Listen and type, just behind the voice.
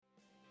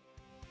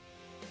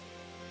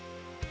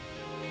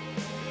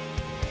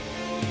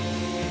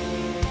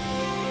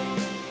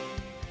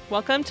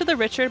Welcome to the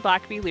Richard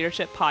Blackaby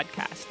Leadership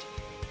Podcast,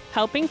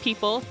 helping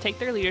people take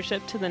their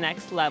leadership to the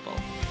next level.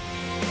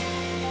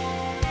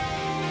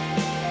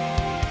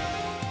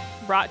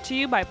 Brought to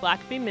you by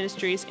Blackaby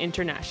Ministries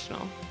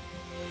International.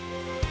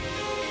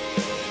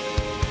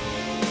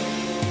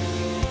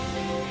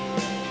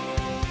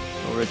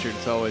 Well, Richard,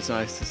 it's always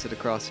nice to sit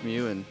across from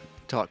you and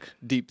talk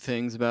deep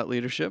things about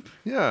leadership.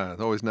 Yeah,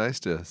 it's always nice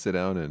to sit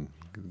down and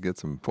get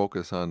some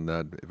focus on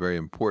that very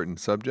important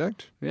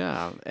subject.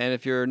 Yeah, and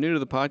if you're new to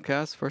the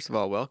podcast, first of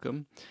all,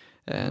 welcome.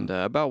 And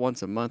about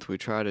once a month, we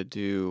try to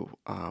do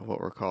what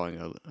we're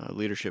calling a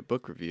leadership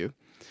book review.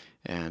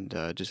 And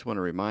just want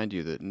to remind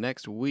you that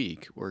next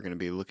week, we're going to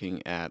be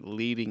looking at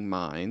Leading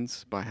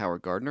Minds by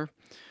Howard Gardner.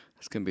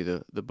 That's going to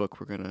be the book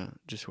we're going to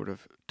just sort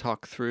of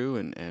talk through.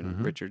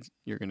 And Richard,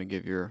 you're going to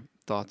give your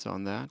thoughts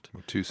on that.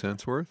 2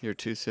 cents worth? Your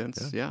 2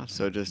 cents, yeah.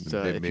 So just...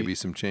 maybe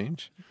some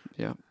change?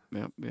 Yeah.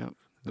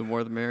 The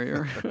more the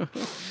merrier.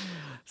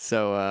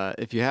 So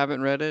if you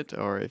haven't read it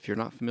or if you're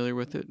not familiar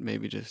with it,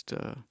 maybe just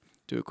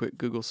do a quick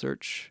Google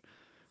search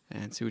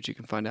and see what you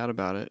can find out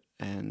about it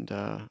and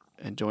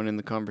join in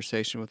the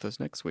conversation with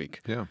us next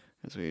week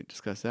as we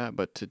discuss that.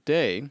 But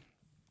today,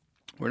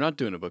 we're not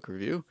doing a book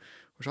review.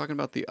 We're talking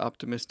about the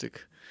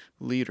optimistic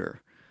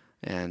leader.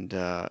 And,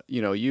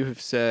 you have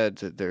said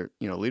that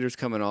leaders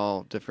come in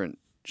all different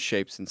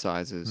shapes and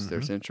sizes. Mm-hmm.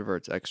 There's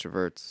introverts,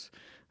 extroverts.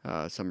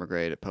 Some are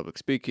great at public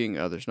speaking,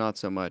 others not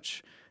so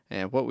much.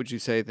 And what would you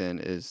say then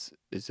is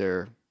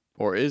there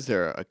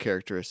a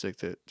characteristic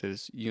that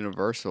is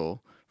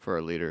universal for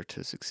a leader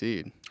to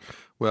succeed?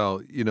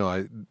 Well,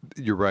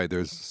 you're right.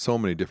 There's so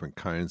many different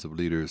kinds of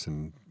leaders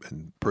and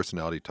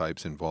personality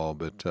types involved,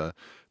 but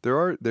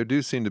there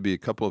do seem to be a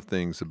couple of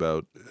things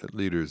about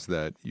leaders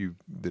that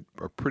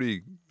are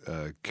pretty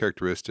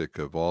characteristic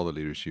of all the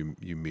leaders you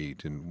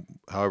meet, and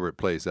however it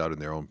plays out in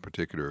their own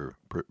particular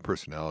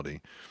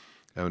personality.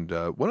 And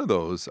one of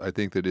those, I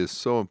think, that is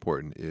so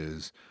important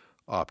is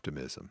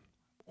optimism,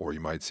 or you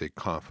might say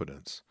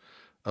confidence.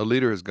 A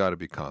leader has got to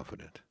be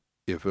confident.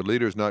 If a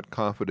leader is not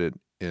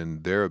confident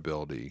in their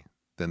ability,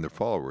 then their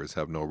followers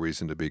have no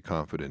reason to be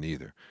confident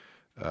either.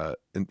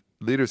 And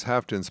leaders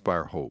have to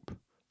inspire hope.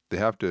 They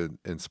have to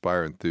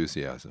inspire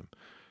enthusiasm.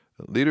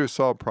 Leaders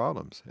solve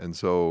problems. And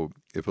so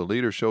if a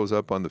leader shows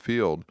up on the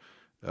field,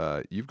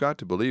 you've got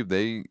to believe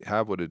they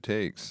have what it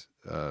takes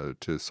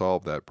to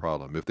solve that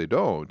problem. If they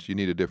don't, you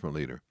need a different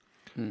leader.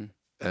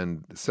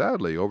 And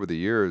sadly, over the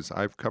years,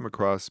 I've come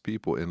across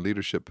people in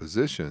leadership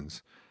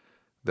positions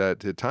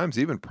that at times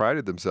even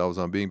prided themselves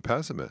on being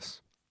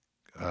pessimists.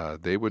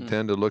 They would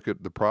tend to look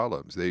at the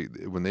problems.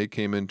 When they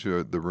came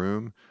into the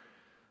room,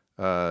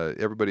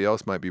 everybody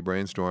else might be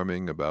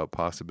brainstorming about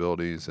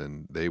possibilities,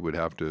 and they would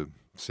have to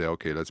say,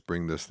 okay, let's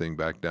bring this thing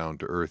back down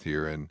to earth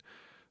here, and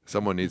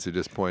someone needs to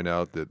just point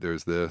out that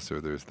there's this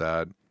or there's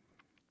that.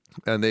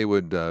 And they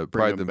would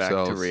pride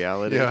themselves back to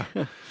reality. Yeah,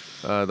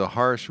 the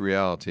harsh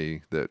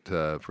reality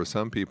that for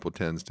some people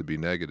tends to be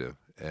negative,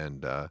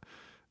 and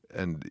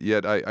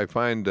yet I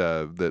find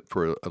that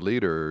for a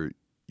leader,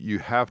 you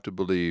have to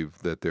believe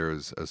that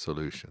there's a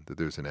solution, that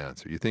there's an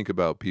answer. You think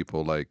about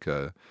people like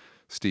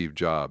Steve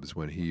Jobs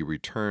when he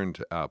returned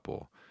to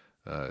Apple.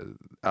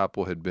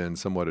 Apple had been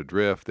somewhat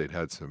adrift. They'd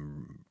had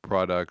some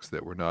products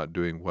that were not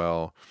doing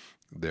well.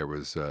 They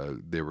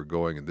were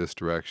going in this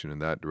direction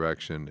and that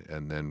direction,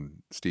 and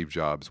then Steve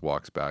Jobs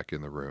walks back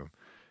in the room.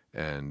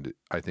 And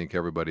I think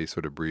everybody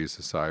sort of breathes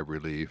a sigh of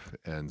relief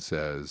and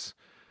says,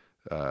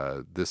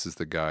 this is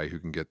the guy who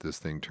can get this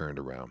thing turned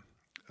around.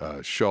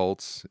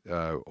 Schultz,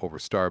 over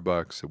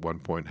Starbucks, at one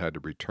point had to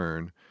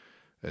return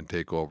and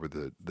take over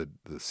the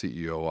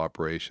CEO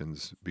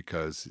operations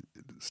because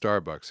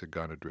Starbucks had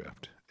gone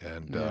adrift.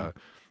 And,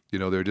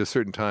 there are just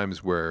certain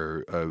times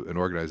where an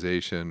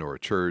organization or a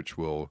church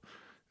will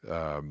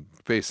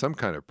face some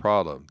kind of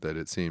problem that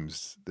it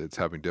seems it's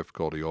having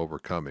difficulty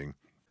overcoming.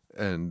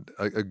 And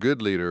a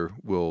good leader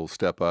will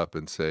step up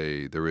and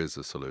say, there is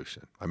a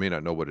solution. I may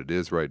not know what it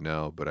is right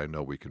now, but I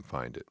know we can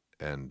find it.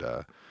 And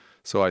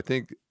so I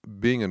think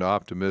being an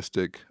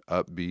optimistic,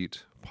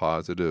 upbeat,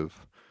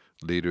 positive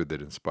leader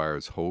that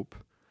inspires hope,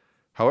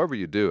 however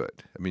you do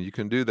it. I mean, you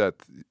can do that.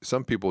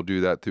 Some people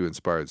do that through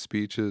inspired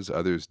speeches.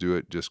 Others do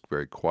it just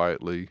very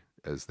quietly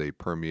as they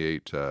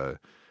permeate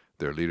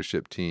their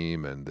leadership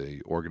team and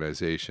the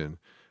organization.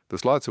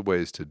 There's lots of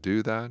ways to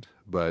do that,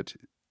 but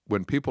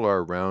when people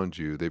are around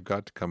you, they've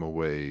got to come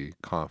away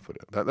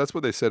confident. That's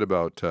what they said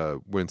about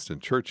Winston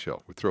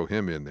Churchill. We throw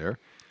him in there.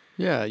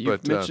 Yeah,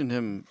 you've mentioned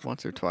him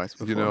once or twice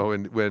before.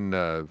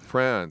 When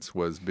France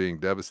was being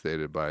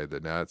devastated by the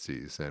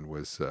Nazis and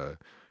was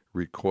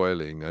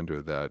recoiling under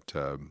that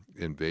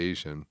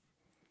invasion,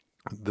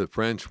 the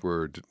French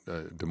were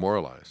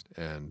demoralized,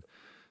 and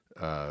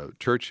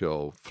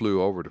Churchill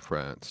flew over to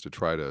France to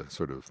try to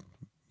sort of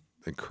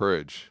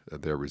encourage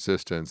their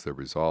resistance, their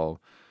resolve.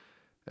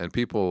 And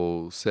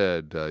people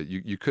said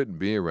you couldn't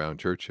be around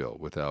Churchill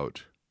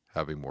without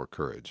having more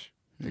courage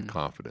and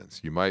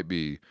confidence. You might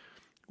be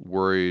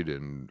worried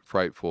and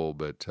frightful,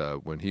 but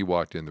when he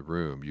walked in the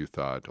room, you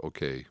thought,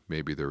 okay,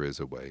 maybe there is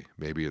a way.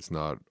 Maybe it's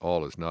not,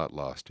 all is not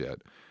lost yet.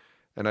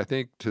 And I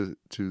think to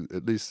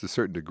at least a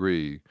certain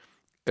degree,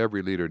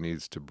 every leader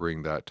needs to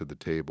bring that to the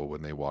table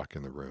when they walk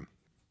in the room.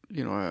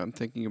 You know, I'm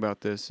thinking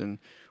about this, and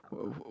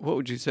what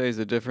would you say is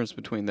the difference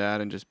between that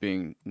and just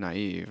being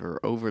naive or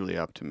overly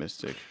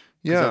optimistic? 'Cause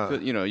Yeah. I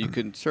feel, you know, you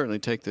can certainly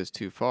take this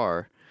too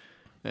far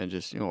and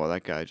just, you know, well,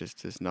 that guy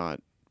just is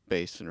not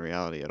based in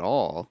reality at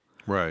all.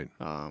 Right.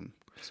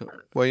 So,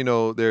 Well, you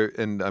know,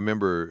 and I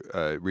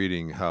remember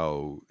reading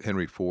how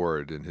Henry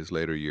Ford in his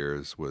later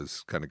years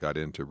was kind of got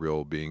into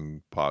real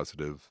being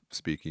positive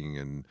speaking,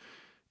 and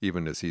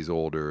even as he's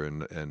older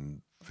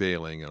and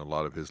failing in a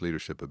lot of his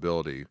leadership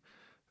ability,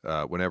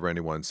 whenever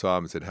anyone saw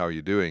him and said, "How are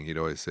you doing?" he'd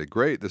always say,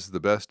 "Great, this is the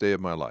best day of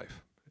my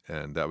life."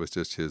 And that was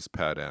just his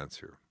pat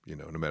answer, you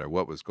know, no matter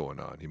what was going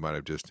on. He might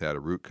have just had a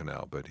root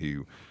canal, but he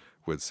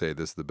would say,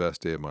 "This is the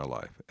best day of my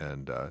life."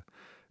 And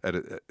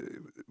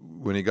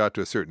when he got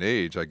to a certain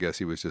age, I guess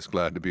he was just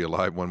glad to be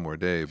alive one more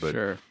day. But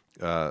sure.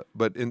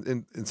 but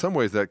in some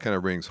ways, that kind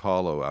of rings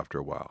hollow after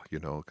a while, you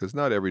know, because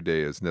not every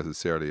day is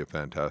necessarily a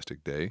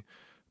fantastic day.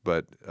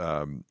 But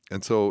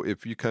and so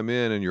if you come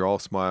in and you're all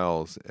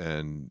smiles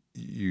and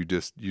you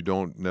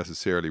don't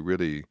necessarily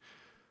really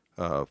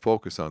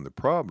focus on the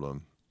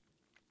problem,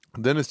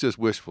 then it's just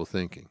wishful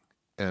thinking.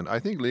 And I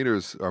think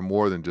leaders are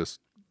more than just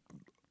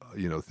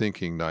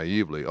thinking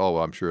naively, "Oh,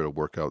 well, I'm sure it'll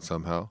work out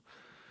somehow."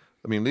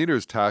 I mean,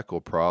 leaders tackle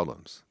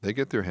problems. They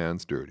get their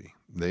hands dirty.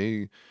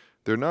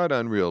 They're not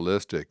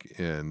unrealistic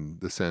in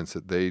the sense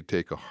that they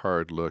take a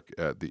hard look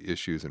at the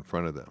issues in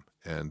front of them.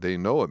 And they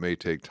know it may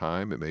take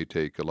time, it may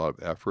take a lot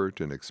of effort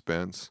and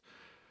expense.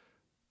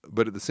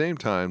 But at the same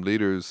time,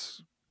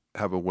 leaders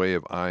have a way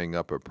of eyeing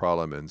up a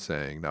problem and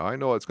saying, "Now, I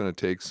know it's going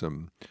to take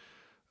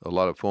a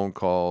lot of phone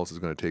calls. It's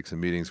going to take some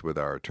meetings with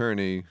our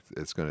attorney.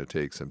 It's going to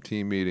take some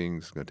team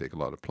meetings. It's going to take a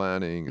lot of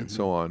planning and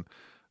so on.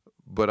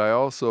 But I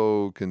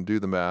also can do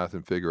the math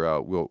and figure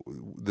out, well,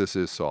 this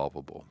is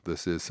solvable.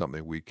 This is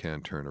something we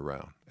can turn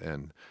around."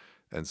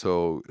 And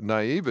so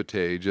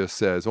naivete just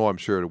says, "Oh, I'm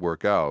sure it'll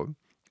work out."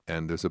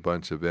 And there's a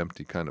bunch of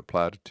empty kind of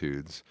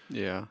platitudes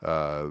Yeah.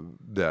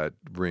 that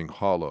ring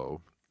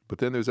hollow. But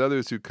then there's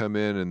others who come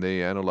in and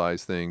they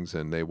analyze things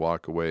and they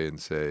walk away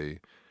and say,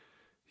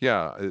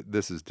 "Yeah,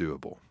 this is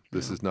doable.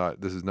 This is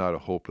not a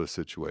hopeless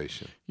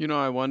situation." You know,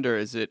 I wonder,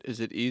 is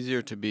it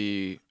easier to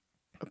be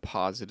a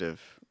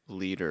positive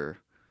leader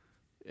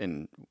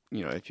in,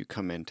 you know, if you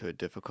come into a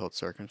difficult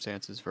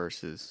circumstances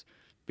versus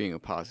being a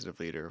positive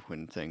leader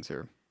when things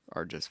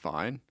are just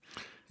fine?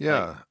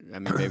 Yeah. Like, I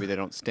mean, maybe they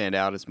don't stand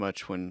out as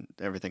much when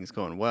everything's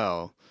going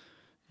well,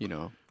 you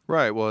know.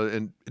 Right. Well,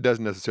 and it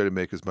doesn't necessarily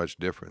make as much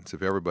difference.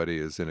 If everybody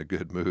is in a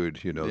good mood,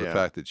 the Yeah.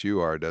 fact that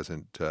you are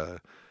doesn't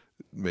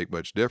make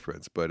much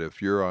difference. But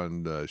if you're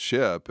on the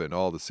ship and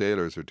all the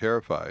sailors are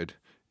terrified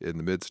in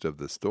the midst of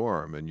the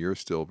storm and you're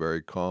still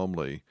very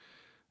calmly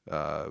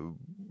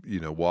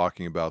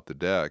walking about the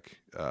deck,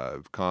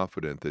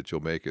 confident that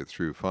you'll make it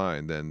through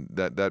fine, then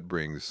that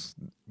brings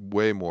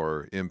way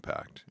more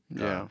impact.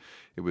 Yeah.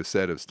 It was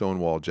said of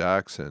Stonewall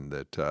Jackson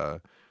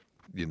that,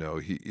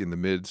 he in the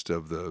midst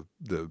of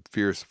the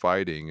fierce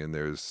fighting and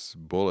there's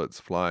bullets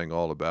flying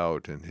all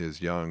about and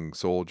his young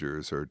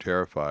soldiers are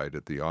terrified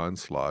at the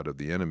onslaught of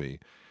the enemy.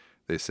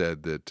 They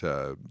said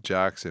that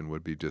Jackson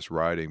would be just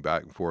riding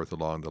back and forth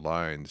along the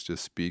lines,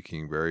 just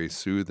speaking very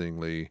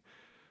soothingly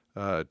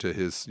to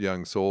his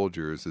young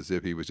soldiers as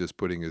if he was just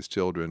putting his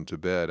children to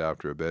bed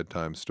after a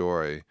bedtime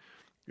story.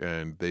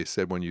 And they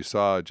said when you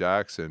saw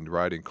Jackson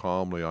riding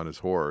calmly on his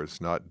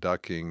horse, not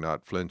ducking,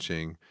 not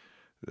flinching,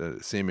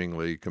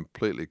 seemingly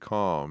completely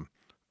calm,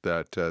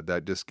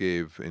 that just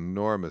gave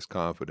enormous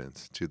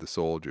confidence to the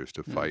soldiers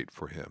to fight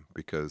for him,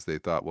 because they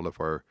thought, well, if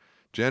our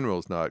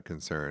general's not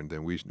concerned,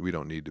 then we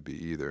don't need to be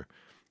either.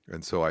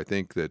 And so I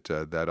think that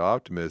that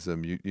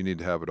optimism, you need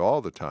to have it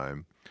all the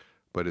time.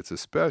 But it's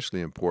especially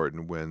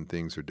important when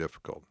things are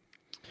difficult.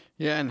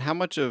 Yeah, and how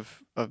much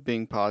of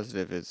being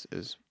positive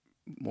is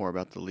more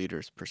about the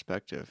leader's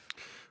perspective?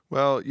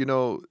 Well,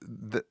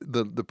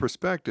 the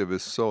perspective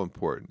is so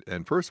important.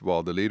 And first of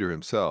all, the leader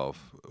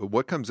himself,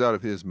 what comes out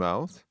of his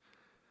mouth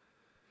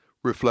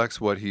reflects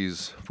what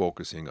he's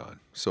focusing on.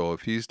 So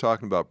if he's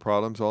talking about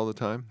problems all the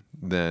time,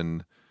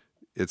 then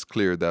it's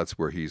clear that's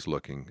where he's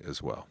looking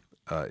as well.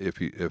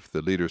 If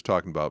the leader's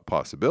talking about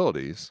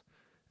possibilities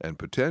and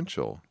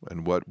potential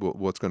and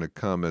what's going to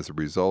come as a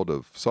result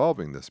of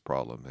solving this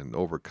problem and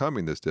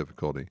overcoming this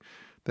difficulty,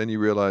 then you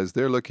realize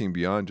they're looking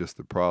beyond just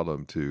the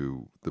problem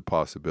to the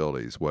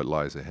possibilities, what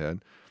lies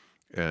ahead.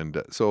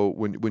 And so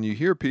when you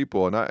hear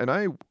people,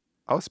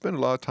 I'll spend a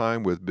lot of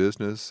time with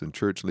business and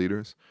church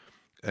leaders,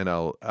 and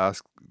I'll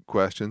ask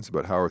questions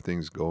about how are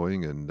things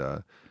going,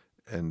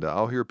 and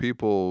I'll hear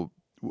people.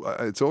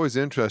 It's always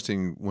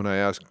interesting when I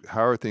ask,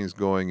 how are things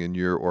going in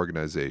your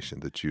organization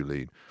that you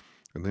lead?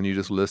 And then you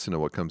just listen to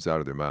what comes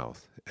out of their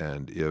mouth.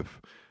 And if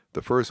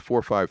the first 4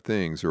 or 5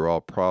 things are all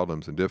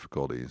problems and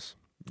difficulties,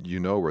 you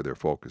know where they're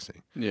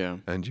focusing. Yeah.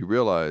 And you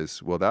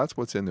realize, well, that's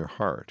what's in their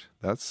heart.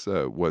 That's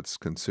what's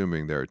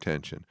consuming their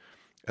attention.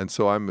 And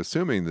so I'm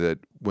assuming that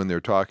when they're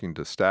talking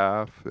to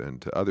staff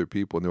and to other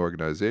people in the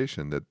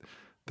organization, that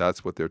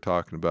that's what they're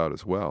talking about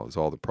as well, is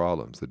all the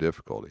problems, the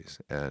difficulties.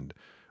 And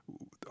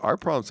our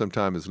problem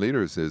sometimes as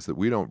leaders is that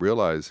we don't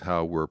realize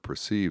how we're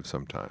perceived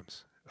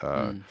sometimes.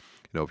 You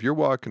know, if you're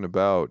walking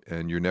about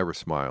and you're never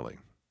smiling,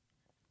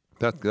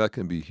 that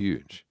can be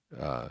huge.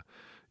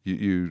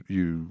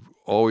 You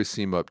always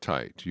seem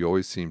uptight. You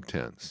always seem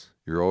tense.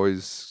 You're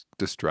always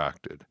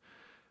distracted.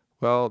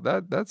 Well,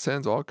 that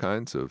sends all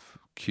kinds of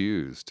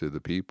cues to the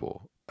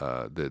people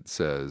that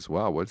says,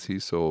 wow, what's he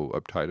so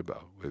uptight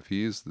about? If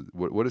he's,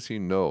 what does he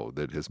know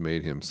that has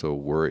made him so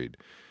worried?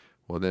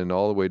 Well, then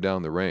all the way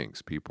down the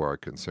ranks, people are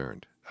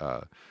concerned.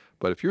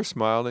 But if you're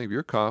smiling, if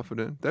you're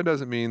confident, that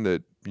doesn't mean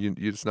that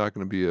it's not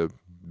going to be a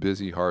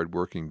busy,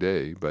 hard-working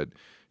day, but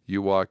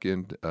you walk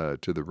in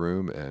to the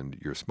room and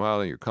you're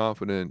smiling, you're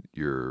confident,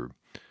 you're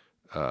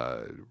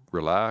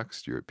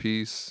relaxed, you're at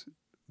peace.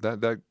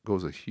 That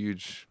goes a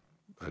huge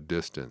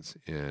distance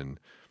in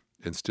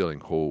instilling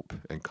hope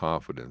and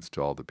confidence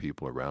to all the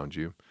people around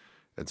you.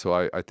 And so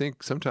I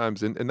think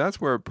sometimes, and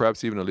that's where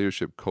perhaps even a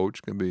leadership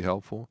coach can be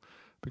helpful,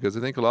 because I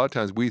think a lot of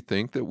times we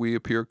think that we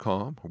appear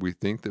calm, we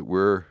think that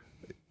we're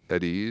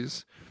at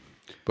ease,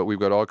 but we've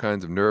got all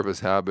kinds of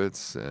nervous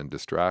habits and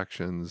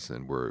distractions,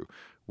 and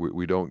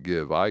we don't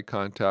give eye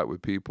contact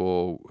with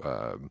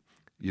people.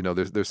 You know,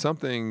 there's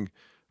something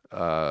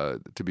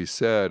to be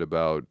said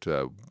about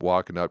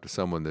walking up to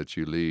someone that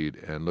you lead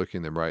and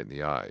looking them right in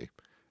the eye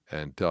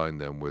and telling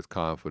them with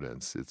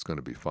confidence it's going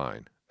to be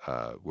fine.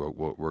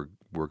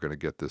 We're going to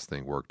get this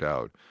thing worked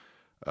out.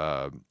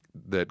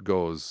 That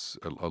goes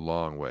a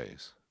long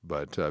ways.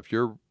 But if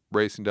you're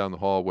racing down the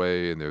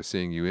hallway and they're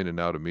seeing you in and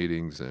out of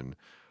meetings and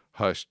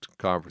hushed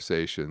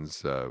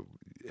conversations,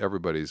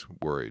 everybody's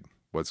worried.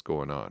 What's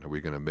going on? Are we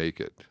going to make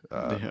it?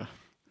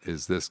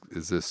 Is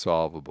this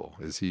solvable?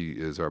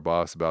 Is our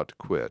boss about to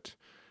quit?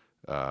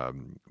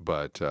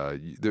 But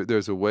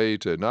there's a way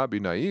to not be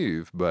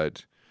naive,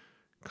 but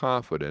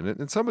confident,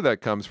 and some of that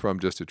comes from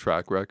just a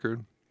track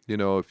record. You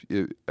know,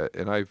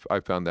 and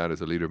I've found that as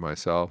a leader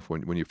myself.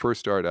 When you first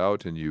start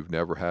out and you've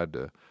never had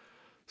to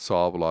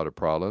solve a lot of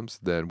problems,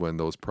 then when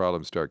those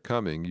problems start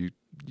coming,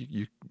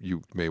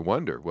 you may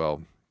wonder,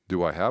 well,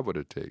 do I have what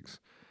it takes?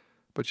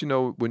 But you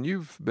know, when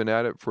you've been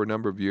at it for a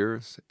number of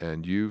years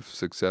and you've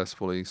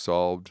successfully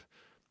solved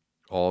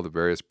all the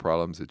various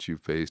problems that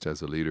you've faced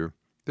as a leader,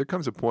 there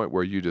comes a point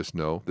where you just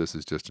know this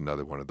is just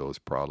another one of those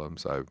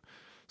problems. I've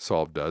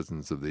solved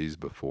dozens of these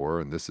before,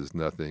 and this is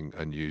nothing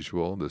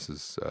unusual. This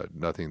is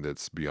nothing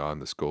that's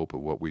beyond the scope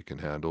of what we can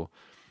handle.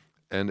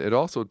 And it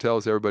also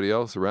tells everybody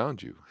else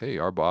around you, hey,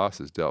 our boss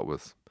has dealt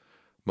with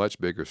much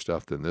bigger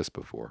stuff than this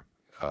before.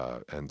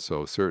 And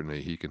so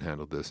certainly he can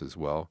handle this as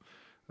well.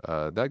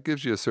 That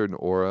gives you a certain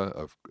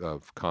aura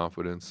of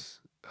confidence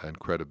and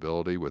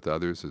credibility with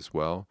others as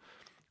well,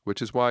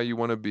 which is why you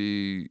want to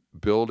be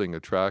building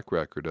a track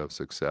record of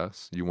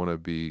success. You want to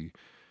be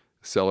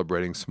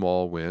celebrating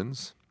small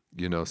wins.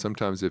 You know,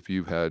 sometimes if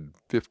you've had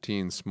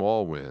 15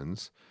 small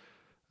wins,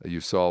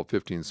 you've solved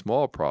 15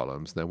 small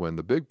problems, then when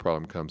the big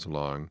problem comes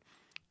along,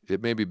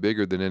 it may be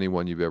bigger than any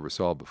one you've ever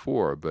solved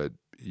before, but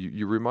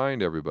you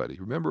remind everybody,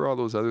 remember all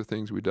those other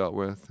things we dealt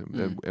with?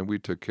 And we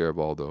took care of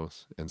all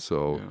those. And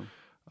so,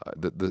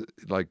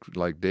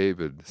 like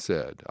David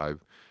said,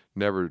 I've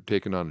never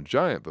taken on a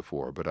giant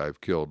before, but I've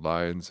killed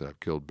lions and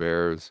I've killed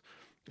bears,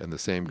 and the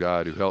same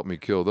God who helped me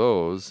kill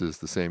those is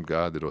the same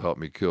God that will help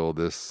me kill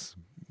this,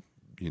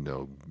 you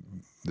know,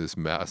 this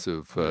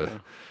massive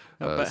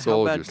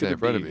soldier standing in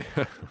front of me.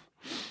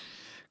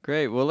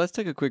 Great. Well, let's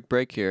take a quick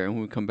break here, and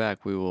when we come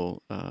back, we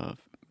will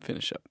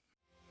finish up.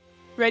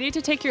 Ready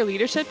to take your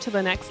leadership to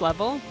the next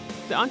level?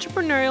 The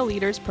Entrepreneurial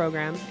Leaders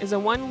Program is a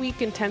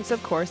one-week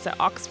intensive course at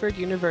Oxford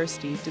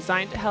University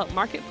designed to help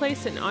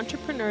marketplace and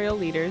entrepreneurial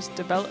leaders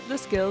develop the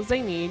skills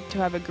they need to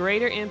have a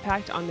greater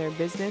impact on their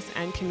business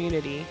and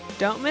community.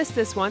 Don't miss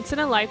this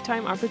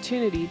once-in-a-lifetime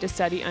opportunity to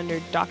study under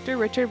Dr.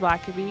 Richard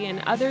Blackaby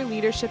and other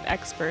leadership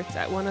experts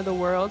at one of the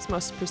world's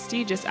most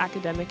prestigious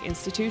academic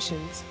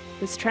institutions.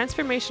 This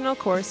transformational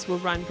course will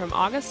run from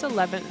August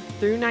 11th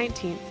through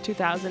 19th,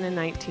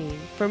 2019.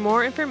 For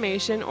more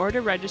information or to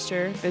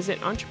register, visit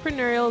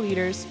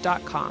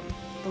entrepreneurialleaders.com.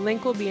 The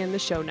link will be in the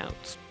show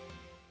notes.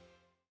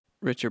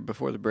 Richard,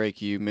 before the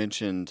break, you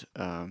mentioned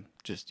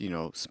just,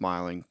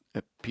 smiling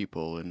at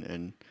people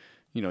and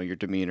your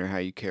demeanor, how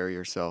you carry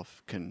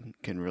yourself can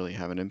really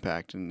have an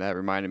impact. And that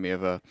reminded me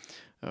of a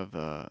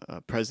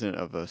president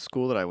of a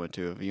school that I went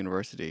to, of a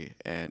university,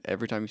 and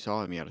every time you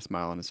saw him, he had a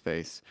smile on his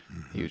face.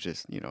 Mm-hmm. He was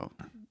just,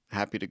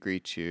 happy to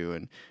greet you,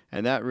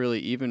 and that really,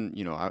 even,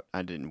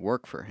 I didn't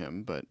work for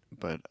him, but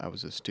I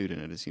was a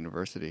student at his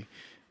university,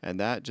 and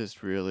that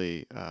just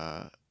really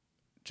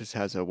just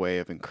has a way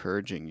of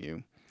encouraging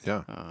you.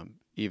 Yeah.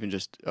 Even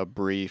just a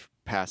brief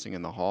passing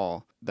in the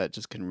hall, that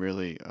just can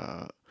really,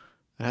 it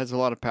has a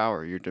lot of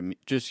power.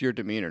 Just your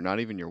demeanor,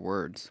 not even your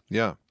words.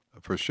 Yeah.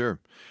 For sure.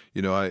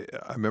 I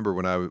remember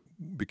when I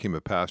became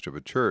a pastor of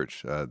a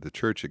church, the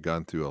church had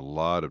gone through a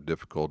lot of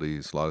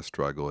difficulties, a lot of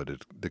struggle. It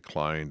had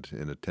declined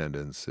in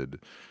attendance.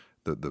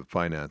 The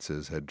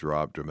finances had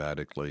dropped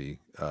dramatically.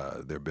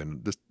 There have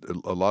been just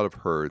a lot of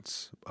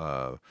hurts,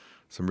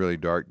 some really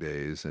dark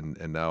days, and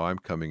now I'm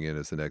coming in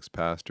as the next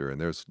pastor, and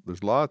there's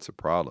lots of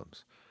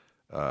problems,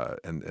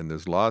 and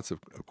there's lots of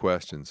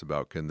questions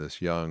about, can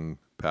this young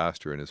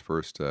pastor in his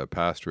first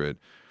pastorate,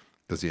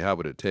 does he have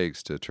what it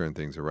takes to turn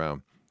things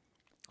around?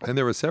 And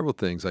there were several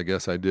things I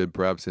guess I did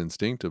perhaps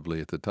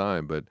instinctively at the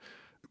time, but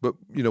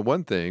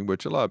one thing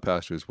which a lot of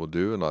pastors will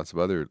do and lots of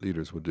other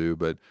leaders will do,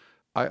 but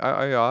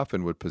I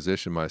often would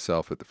position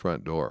myself at the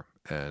front door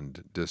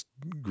and just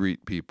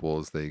greet people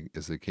as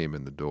they came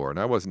in the door. And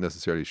I wasn't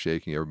necessarily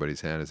shaking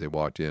everybody's hand as they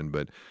walked in,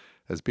 but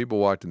as people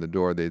walked in the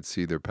door, they'd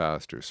see their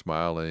pastor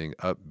smiling,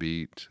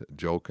 upbeat,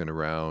 joking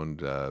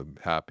around,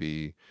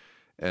 happy.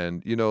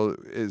 And,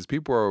 as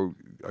people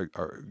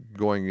are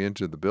going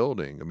into the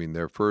building, I mean,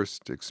 their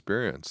first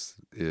experience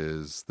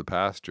is the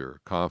pastor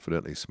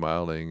confidently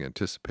smiling,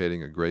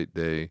 anticipating a great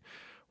day.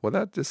 Well,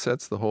 that just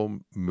sets the whole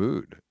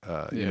mood,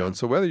 And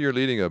so whether you're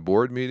leading a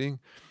board meeting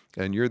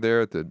and you're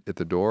there at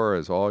the door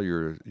as all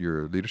your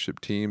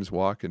leadership team's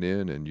walking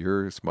in, and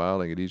you're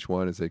smiling at each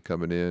one as they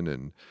coming in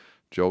and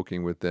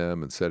joking with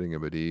them and setting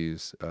them at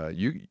ease,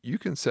 you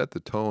can set the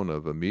tone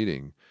of a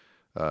meeting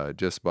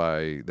just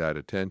by that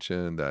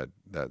attention, that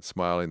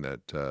smiling,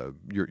 that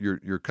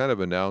you're kind of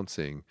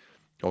announcing,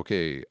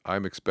 okay,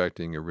 I'm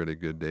expecting a really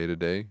good day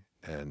today,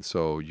 and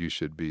so you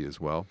should be as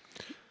well.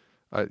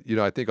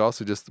 I think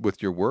also just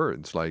with your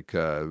words, like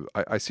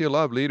I see a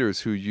lot of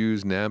leaders who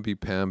use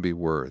namby-pamby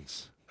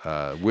words,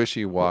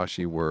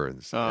 wishy-washy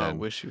words. Oh,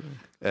 wishy.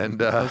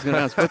 And I was going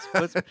to ask,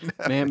 what's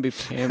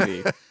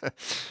namby-pamby?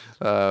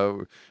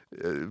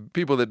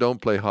 People that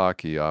don't play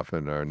hockey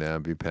often are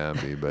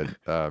namby-pamby,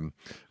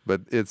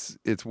 but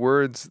it's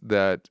words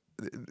that,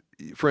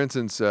 for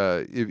instance,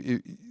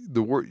 if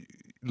the word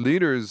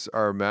leaders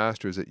are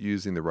masters at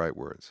using the right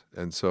words,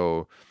 and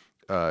so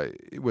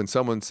when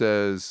someone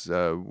says,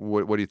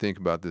 "What do you think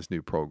about this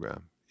new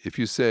program?" If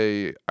you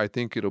say, "I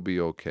think it'll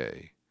be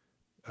okay,"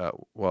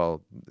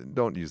 well,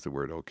 don't use the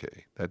word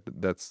 "okay."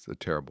 That's a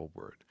terrible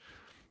word.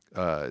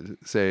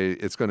 Say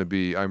it's going to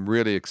be, "I'm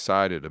really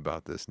excited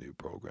about this new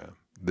program.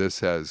 This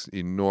has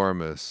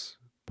enormous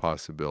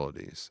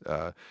possibilities."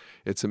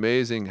 It's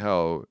amazing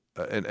how,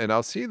 and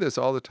I'll see this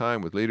all the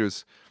time with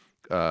leaders.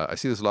 I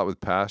see this a lot with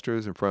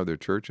pastors in front of their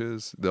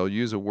churches. They'll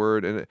use a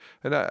word, and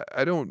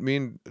I don't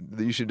mean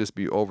that you should just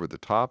be over the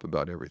top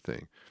about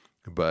everything,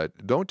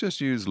 but don't just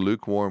use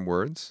lukewarm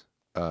words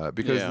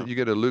because you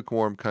get a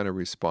lukewarm kind of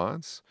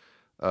response.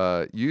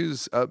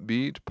 Use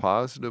upbeat,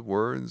 positive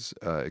words,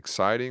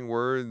 exciting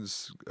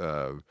words,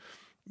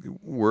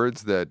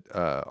 words that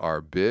are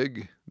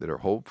big, that are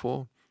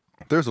hopeful.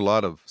 There's a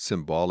lot of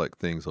symbolic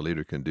things a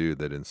leader can do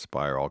that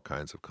inspire all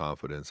kinds of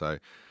confidence.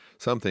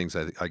 Some things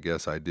I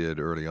guess I did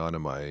early on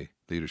in my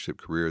leadership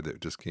career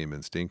that just came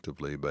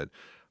instinctively, but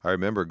I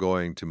remember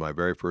going to my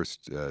very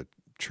first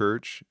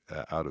church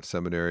out of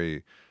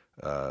seminary.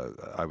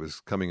 I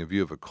was coming in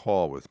view of a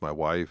call with my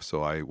wife,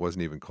 so I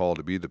wasn't even called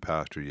to be the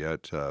pastor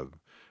yet.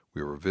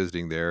 We were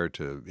visiting there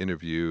to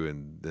interview,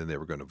 and then they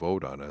were going to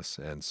vote on us.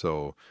 And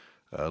so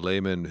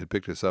Layman had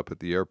picked us up at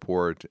the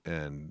airport,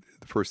 and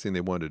the first thing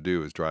they wanted to do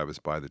was drive us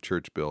by the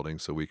church building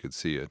so we could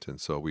see it. And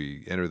so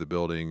we enter the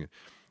building.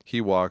 He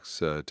walks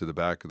to the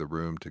back of the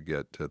room to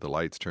get the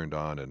lights turned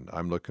on, and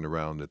I'm looking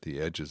around at the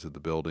edges of the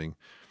building.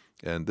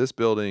 And this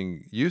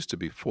building used to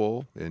be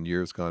full in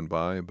years gone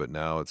by, but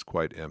now it's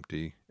quite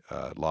empty.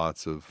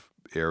 Lots of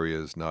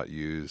areas not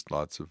used,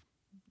 lots of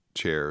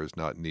chairs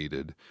not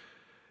needed.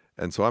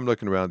 And so I'm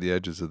looking around the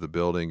edges of the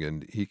building,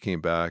 and he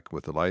came back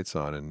with the lights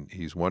on, and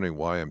he's wondering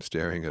why I'm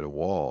staring at a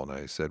wall. And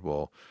I said,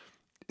 "Well,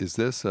 is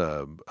this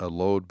a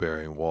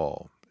load-bearing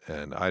wall?"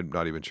 And I'm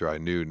not even sure I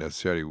knew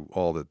necessarily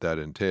all that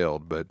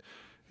entailed, but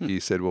he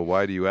said, "Well,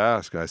 why do you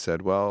ask?" And I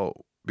said,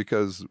 "Well,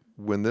 because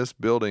when this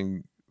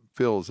building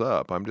fills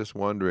up, I'm just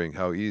wondering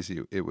how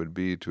easy it would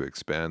be to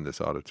expand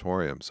this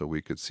auditorium so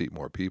we could seat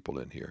more people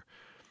in here."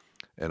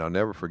 And I'll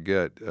never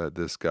forget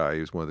this guy.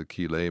 He was one of the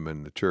key laymen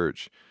in the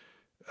church.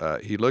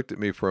 He looked at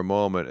me for a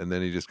moment, and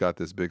then he just got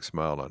this big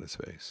smile on his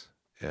face.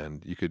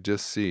 And you could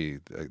just see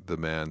the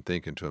man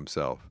thinking to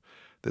himself,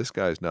 this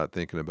guy's not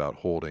thinking about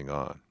holding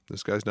on.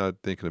 This guy's not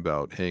thinking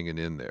about hanging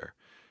in there.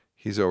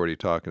 He's already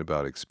talking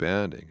about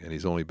expanding, and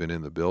he's only been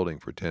in the building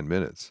for 10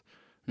 minutes.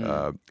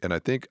 And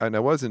I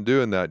wasn't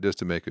doing that just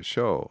to make a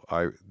show.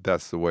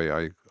 That's the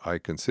way I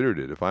considered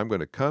it. If I'm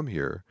going to come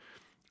here,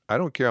 I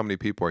don't care how many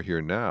people are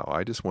here now.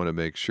 I just want to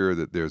make sure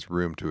that there's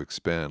room to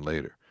expand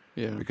later.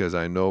 Yeah. Because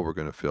I know we're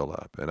going to fill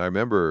up. And I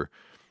remember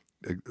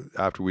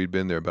after we'd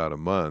been there about a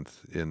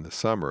month in the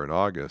summer, in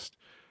August,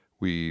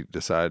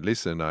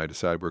 Lisa and I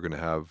decided we're going to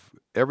have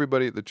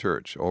everybody at the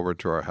church over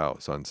to our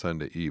house on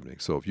Sunday evening.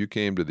 So if you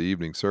came to the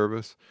evening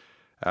service,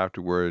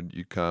 afterward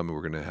you come and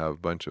we're going to have a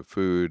bunch of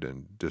food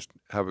and just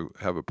have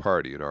a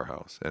party at our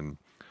house. And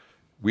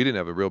we didn't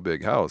have a real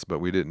big house, but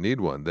we didn't need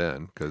one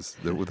then because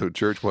the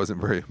church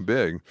wasn't very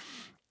big.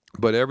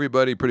 But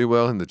everybody pretty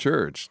well in the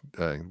church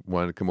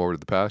wanted to come over to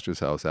the pastor's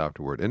house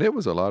afterward. And it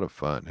was a lot of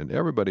fun. And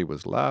everybody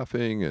was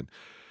laughing, and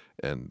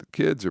the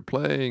kids are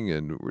playing,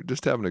 and we're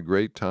just having a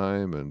great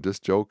time and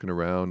just joking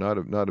around,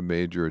 not a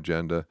major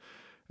agenda.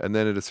 And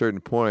then at a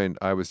certain point,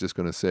 I was just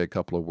going to say a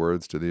couple of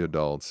words to the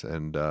adults.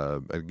 And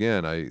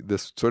again,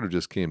 this sort of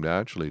just came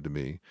naturally to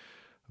me.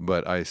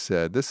 But I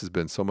said, this has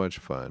been so much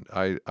fun.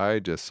 I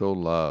just so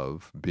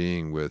love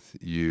being with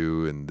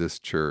you in this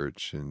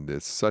church, and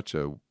it's such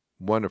a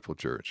wonderful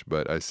church.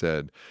 But I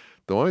said,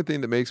 the only thing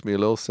that makes me a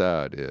little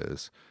sad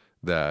is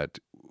that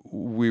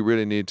we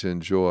really need to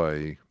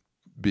enjoy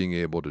being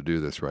able to do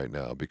this right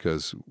now,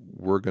 because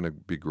we're going to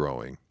be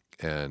growing,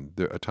 and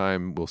a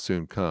time will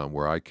soon come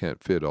where I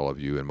can't fit all of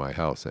you in my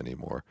house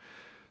anymore.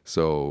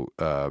 So,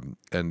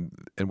 and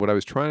what I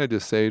was trying to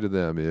just say to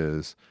them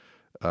is,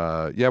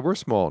 yeah, we're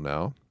small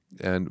now,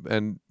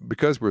 and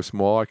because we're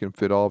small, I can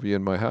fit all of you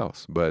in my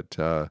house, but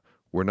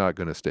we're not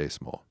going to stay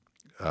small.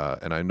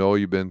 And I know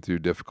you've been through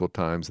difficult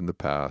times in the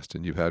past,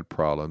 and you've had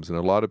problems, and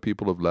a lot of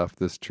people have left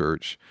this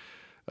church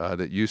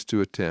that used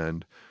to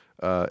attend,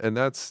 and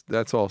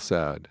that's all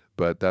sad,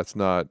 but that's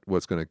not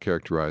what's going to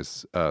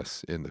characterize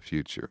us in the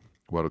future.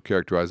 What will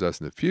characterize us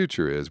in the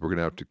future is we're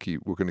going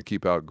to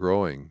keep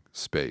outgrowing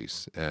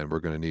space, and we're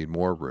going to need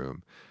more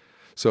room.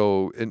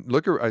 So, and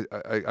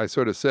I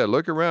sort of said,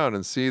 look around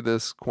and see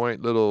this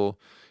quaint little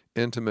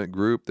intimate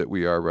group that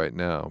we are right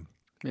now.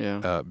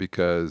 Yeah.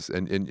 Because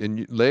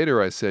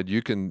later I said,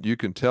 you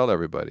can tell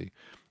everybody.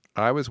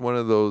 I was one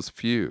of those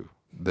few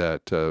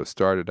that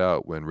started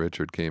out when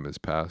Richard came as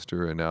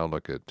pastor, and now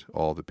look at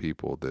all the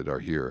people that are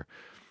here.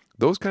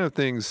 Those kind of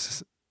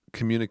things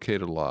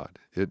communicate a lot.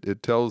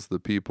 It tells the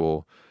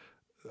people,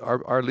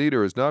 our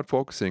leader is not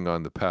focusing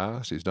on the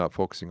past. He's not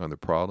focusing on the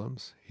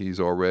problems. He's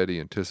already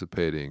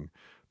anticipating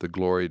the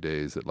glory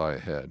days that lie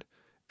ahead.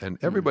 And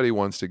everybody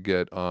wants to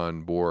get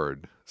on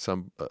board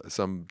some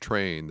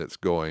train that's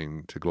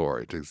going to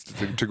glory,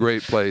 to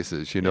great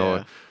places, you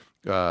know.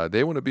 Yeah.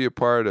 They want to be a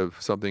part of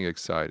something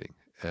exciting.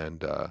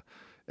 And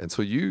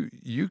so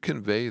you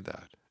convey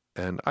that.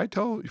 And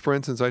for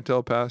instance, I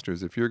tell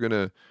pastors, if you're going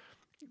to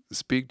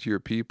speak to your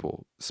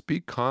people,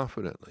 speak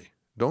confidently.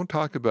 Don't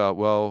talk about,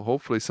 well,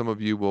 hopefully some of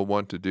you will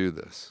want to do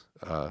this.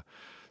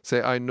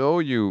 Say, I know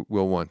you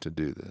will want to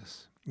do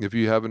this. If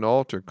you have an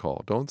altar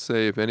call, don't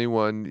say, if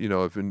anyone,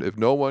 if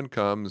no one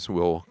comes,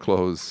 we'll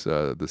close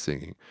the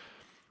singing.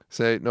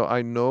 Say, no,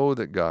 I know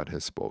that God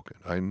has spoken.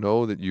 I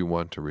know that you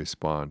want to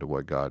respond to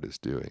what God is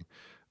doing.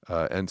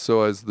 And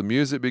so as the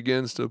music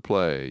begins to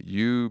play,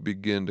 you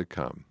begin to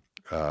come.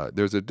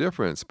 There's a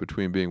difference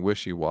between being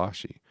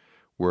wishy-washy,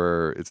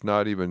 where it's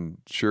not even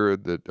sure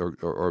that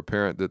or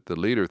apparent that the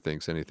leader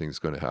thinks anything's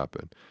going to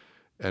happen.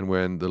 And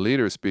when the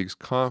leader speaks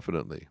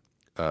confidently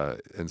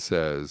and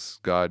says,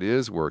 God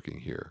is working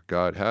here,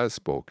 God has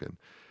spoken,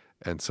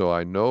 and so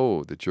I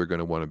know that you're going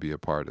to want to be a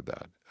part of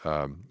that.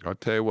 I'll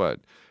tell you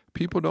what,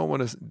 people don't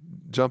want to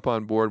jump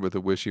on board with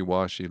a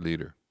wishy-washy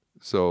leader.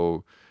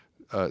 So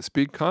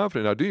speak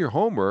confident. Now do your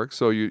homework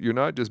so you're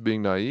not just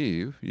being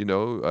naive,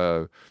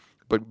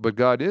 but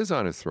God is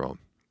on his throne,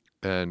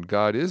 and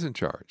God is in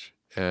charge.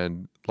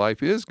 And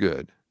life is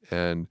good.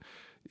 And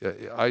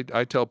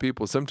I tell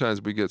people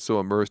sometimes we get so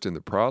immersed in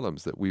the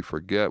problems that we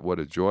forget what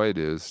a joy it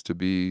is to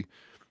be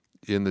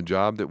in the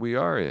job that we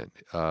are in.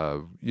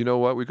 You know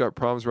what? We've got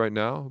problems right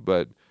now,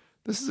 but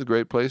this is a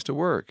great place to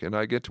work. And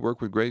I get to work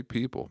with great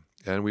people.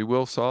 And we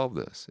will solve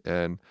this.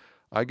 And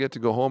I get to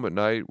go home at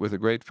night with a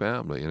great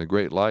family and a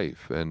great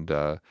life, and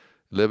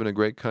live in a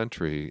great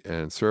country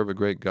and serve a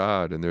great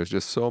God. And there's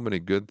just so many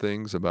good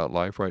things about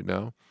life right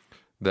now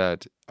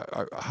that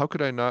how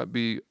could I not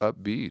be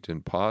upbeat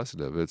and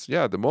positive? It's,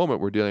 at the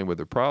moment we're dealing with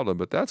a problem,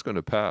 but that's going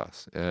to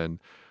pass, and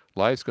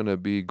life's going to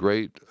be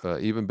great,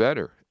 even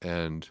better.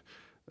 And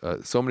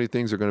so many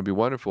things are going to be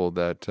wonderful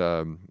that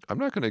I'm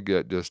not going to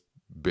get just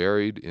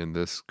buried in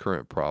this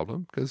current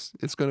problem, because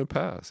it's going to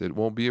pass. It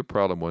won't be a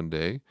problem one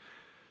day.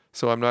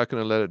 So I'm not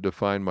going to let it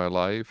define my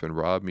life and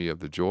rob me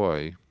of the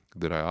joy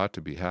that I ought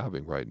to be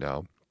having right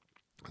now,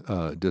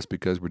 just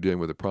because we're dealing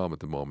with a problem at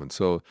the moment.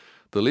 So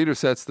the leader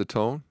sets the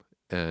tone,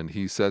 and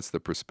he sets the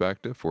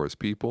perspective for his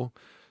people,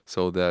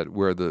 so that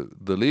where the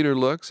leader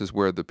looks is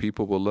where the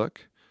people will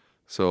look.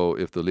 So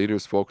if the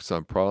leader's focused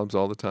on problems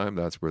all the time,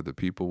 that's where the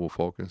people will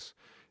focus.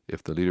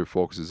 If the leader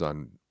focuses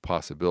on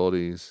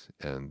possibilities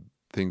and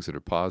things that are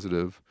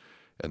positive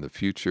and the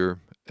future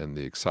and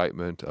the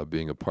excitement of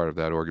being a part of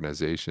that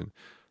organization,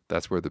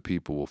 that's where the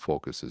people will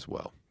focus as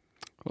well.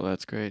 Well,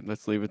 that's great.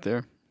 Let's leave it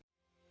there.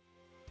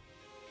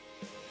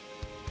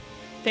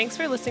 Thanks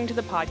for listening to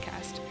the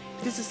podcast.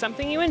 If this is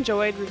something you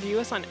enjoyed, review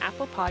us on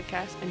Apple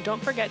Podcasts, and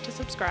don't forget to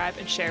subscribe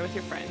and share with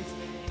your friends.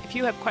 If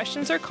you have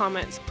questions or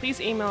comments, please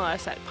email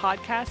us at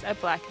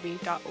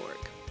podcast@blackaby.org.